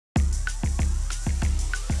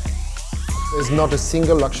There's not a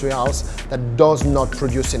single luxury house that does not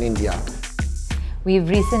produce in India. We've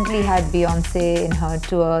recently had Beyoncé in her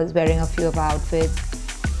tours wearing a few of our outfits.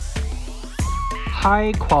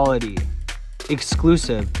 High quality,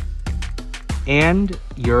 exclusive, and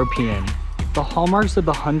European. The hallmarks of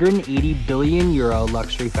the 180 billion euro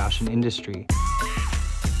luxury fashion industry.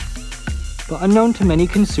 But unknown to many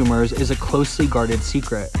consumers is a closely guarded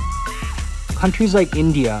secret. Countries like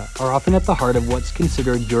India are often at the heart of what's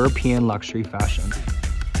considered European luxury fashion.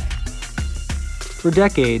 For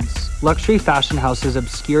decades, luxury fashion houses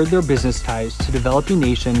obscured their business ties to developing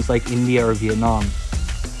nations like India or Vietnam,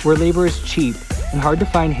 where labor is cheap and hard to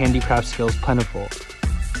find handicraft skills plentiful.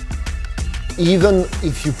 Even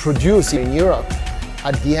if you produce in Europe,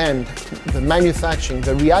 at the end, the manufacturing,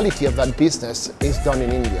 the reality of that business is done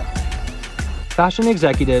in India. Fashion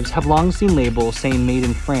executives have long seen labels saying made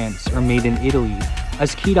in France or made in Italy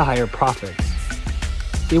as key to higher profits.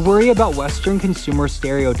 They worry about Western consumer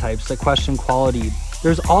stereotypes that question quality.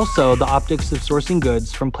 There's also the optics of sourcing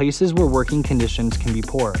goods from places where working conditions can be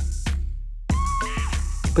poor.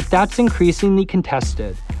 But that's increasingly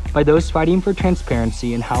contested by those fighting for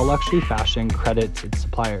transparency in how luxury fashion credits its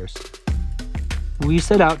suppliers. We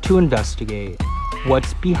set out to investigate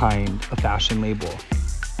what's behind a fashion label.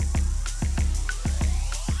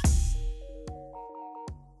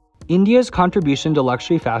 India's contribution to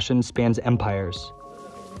luxury fashion spans empires.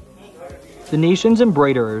 The nation's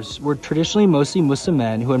embroiderers were traditionally mostly Muslim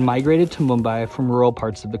men who had migrated to Mumbai from rural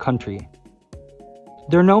parts of the country.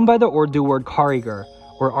 They're known by the Urdu word karigar,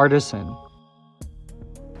 or artisan.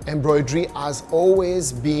 Embroidery has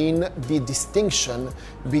always been the distinction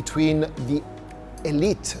between the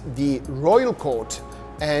elite, the royal court,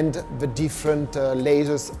 and the different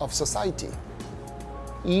layers of society.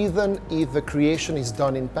 Even if the creation is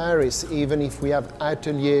done in Paris, even if we have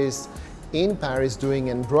ateliers in Paris doing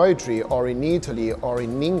embroidery, or in Italy or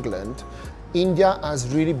in England, India has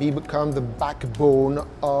really become the backbone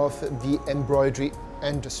of the embroidery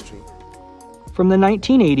industry. From the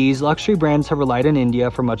 1980s, luxury brands have relied on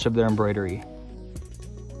India for much of their embroidery.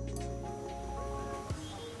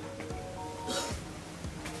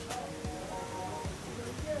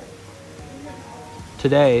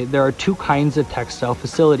 Today, there are two kinds of textile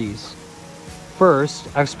facilities. First,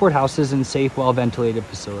 export houses in safe, well-ventilated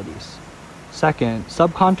facilities. Second,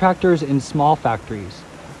 subcontractors in small factories.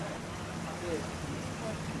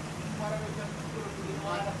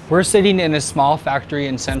 We're sitting in a small factory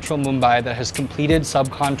in central Mumbai that has completed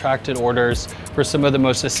subcontracted orders for some of the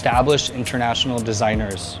most established international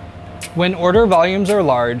designers. When order volumes are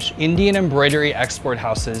large, Indian embroidery export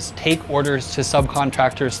houses take orders to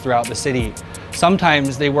subcontractors throughout the city.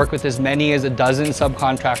 Sometimes they work with as many as a dozen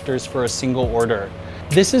subcontractors for a single order.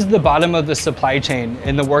 This is the bottom of the supply chain,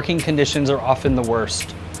 and the working conditions are often the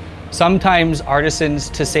worst. Sometimes artisans,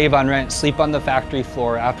 to save on rent, sleep on the factory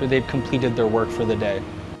floor after they've completed their work for the day.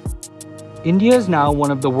 India is now one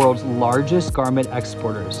of the world's largest garment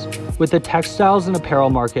exporters, with the textiles and apparel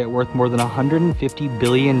market worth more than $150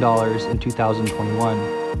 billion in 2021.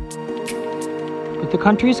 But the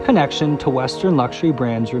country's connection to Western luxury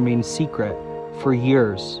brands remains secret for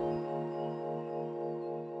years.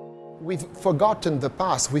 We've forgotten the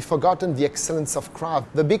past, we've forgotten the excellence of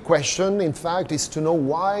craft. The big question, in fact, is to know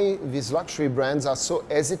why these luxury brands are so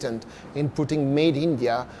hesitant in putting Made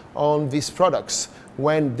India on these products,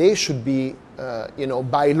 when they should be,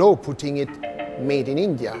 by law, putting it Made in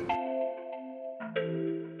India.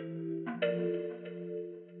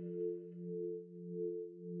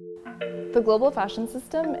 The global fashion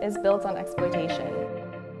system is built on exploitation.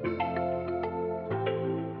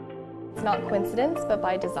 It's not coincidence, but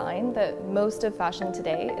by design, that most of fashion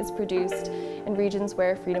today is produced in regions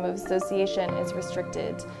where freedom of association is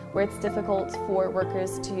restricted, where it's difficult for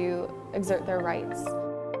workers to exert their rights.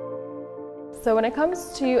 So when it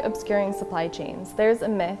comes to obscuring supply chains, there's a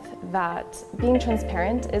myth that being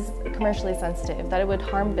transparent is commercially sensitive, that it would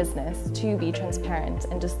harm business to be transparent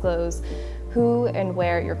and disclose who and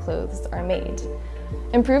where your clothes are made.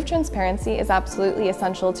 Improved transparency is absolutely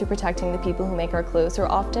essential to protecting the people who make our clothes, who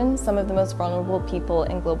are often some of the most vulnerable people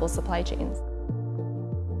in global supply chains.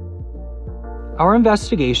 Our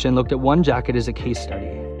investigation looked at one jacket as a case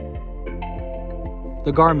study.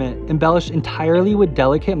 The garment, embellished entirely with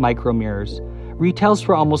delicate micro mirrors, retails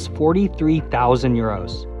for almost 43,000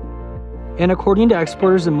 euros. And according to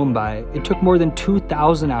exporters in Mumbai, it took more than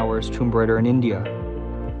 2,000 hours to embroider in India.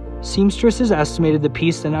 Seamstresses estimated the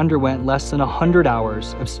piece then underwent less than 100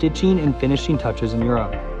 hours of stitching and finishing touches in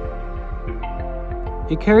Europe.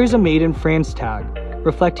 It carries a Made in France tag,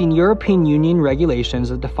 reflecting European Union regulations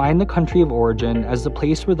that define the country of origin as the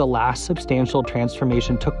place where the last substantial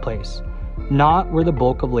transformation took place, not where the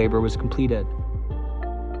bulk of labor was completed.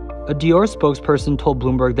 A Dior spokesperson told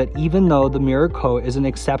Bloomberg that even though the mirror coat is an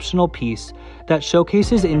exceptional piece that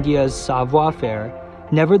showcases India's savoir-faire,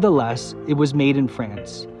 nevertheless, it was made in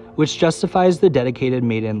France, which justifies the dedicated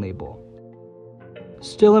Made In label.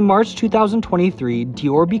 Still, in March 2023,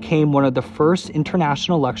 Dior became one of the first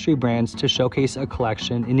international luxury brands to showcase a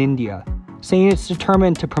collection in India, saying it's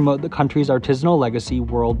determined to promote the country's artisanal legacy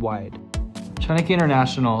worldwide. Chanakya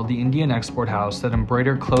International, the Indian export house that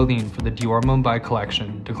embroidered clothing for the Dior Mumbai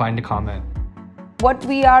collection, declined to comment. What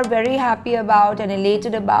we are very happy about and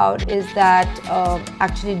elated about is that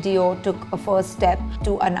actually Dior took a first step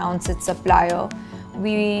to announce its supplier.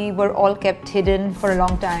 We were all kept hidden for a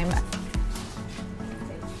long time.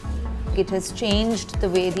 It has changed the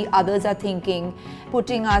way the others are thinking,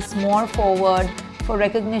 putting us more forward for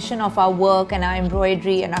recognition of our work and our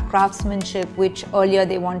embroidery and our craftsmanship, which earlier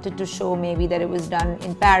they wanted to show maybe that it was done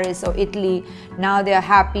in Paris or Italy. Now they are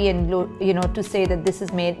happy and to say that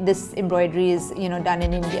this embroidery is done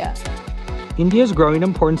in India. India's growing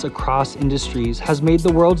importance across industries has made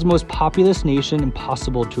the world's most populous nation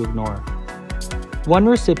impossible to ignore. One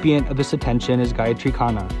recipient of this attention is Gayatri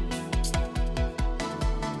Khanna.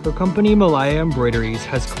 Her company Malaya Embroideries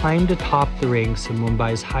has climbed atop the ranks of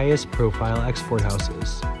Mumbai's highest profile export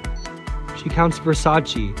houses. She counts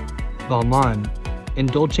Versace, Balmain,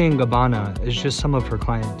 and Dolce & Gabbana as just some of her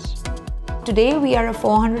clients. Today we are a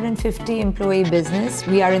 450 employee business.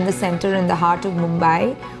 We are in the center, in the heart of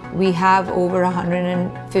Mumbai. We have over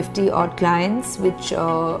 150 odd clients, which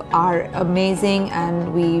are amazing,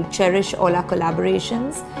 and we cherish all our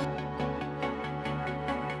collaborations.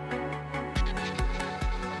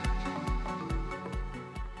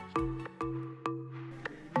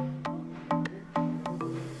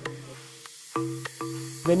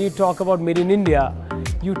 When you talk about Made in India,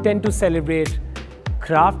 you tend to celebrate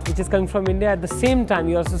craft, which is coming from India. At the same time,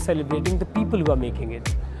 you're also celebrating the people who are making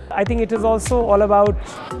it. I think it is also all about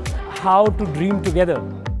how to dream together.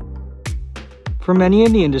 For many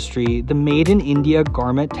in the industry, the Made in India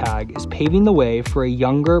garment tag is paving the way for a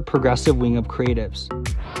younger, progressive wing of creatives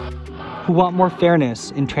who want more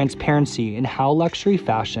fairness and transparency in how luxury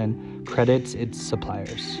fashion credits its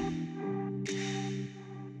suppliers.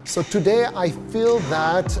 So today I feel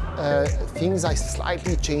that things are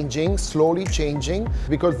slightly changing, slowly changing,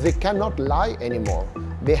 because they cannot lie anymore.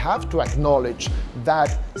 They have to acknowledge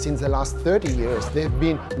that since the last 30 years, they've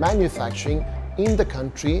been manufacturing in the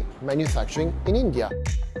country, manufacturing in India.